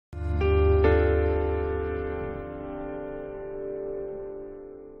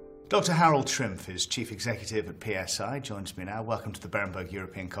Dr. Harald Schrimpf is Chief Executive at PSI, joins me now. Welcome to the Berenberg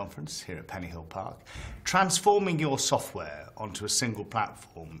European Conference here at Pennyhill Park. Transforming your software onto a single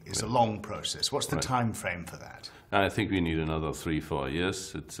platform is a long process. What's the time frame for that? I think we need another 3-4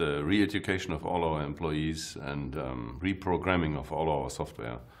 years. It's a re-education of all our employees and reprogramming of all our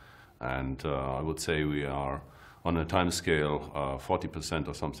software. And I would say we are on a time scale, 40%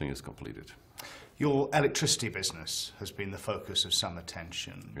 or something is completed. Your electricity business has been the focus of some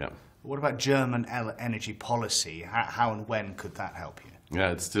attention. Yeah. What about German energy policy? How and when could that help you?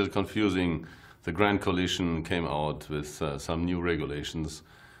 Yeah, it's still confusing. The Grand Coalition came out with some new regulations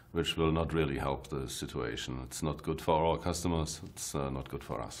which will not really help the situation. It's not good for our customers, it's not good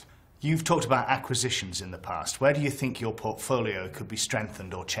for us. You've talked about acquisitions in the past. Where do you think your portfolio could be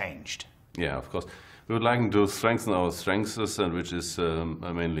strengthened or changed? Yeah, of course. We would like to strengthen our strengths, which is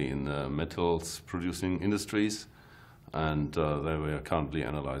mainly in metals producing industries, and there we are currently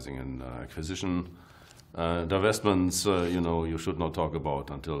analyzing an acquisition. Divestments, you should not talk about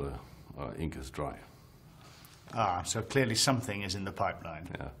until ink is dry. So clearly something is in the pipeline.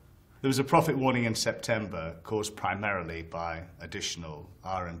 Yeah. There was a profit warning in September caused primarily by additional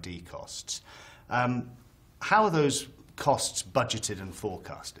R&D costs. How are those costs budgeted and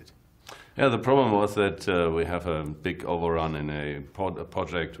forecasted? Yeah, the problem was that we have a big overrun in a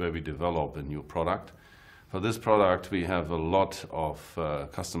project where we develop a new product. For this product, we have a lot of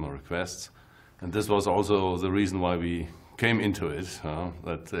customer requests, and this was also the reason why we came into it,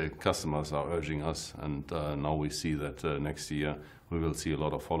 that the customers are urging us, and now we see that next year we will see a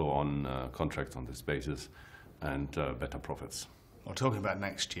lot of follow-on contracts on this basis and better profits. Well, talking about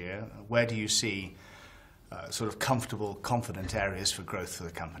next year, where do you see sort of comfortable, confident areas for growth for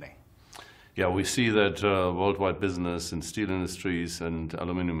the company? Yeah, we see that worldwide business in steel industries and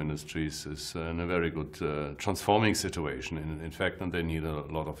aluminum industries is in a very good transforming situation, in fact, and they need a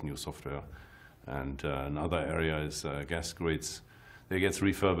lot of new software. And another area is gas grids. They get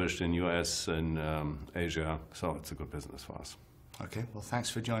refurbished in US and Asia, so it's a good business for us. Okay, well, thanks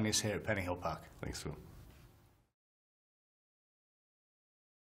for joining us here at Pennyhill Park. Thanks, Phil.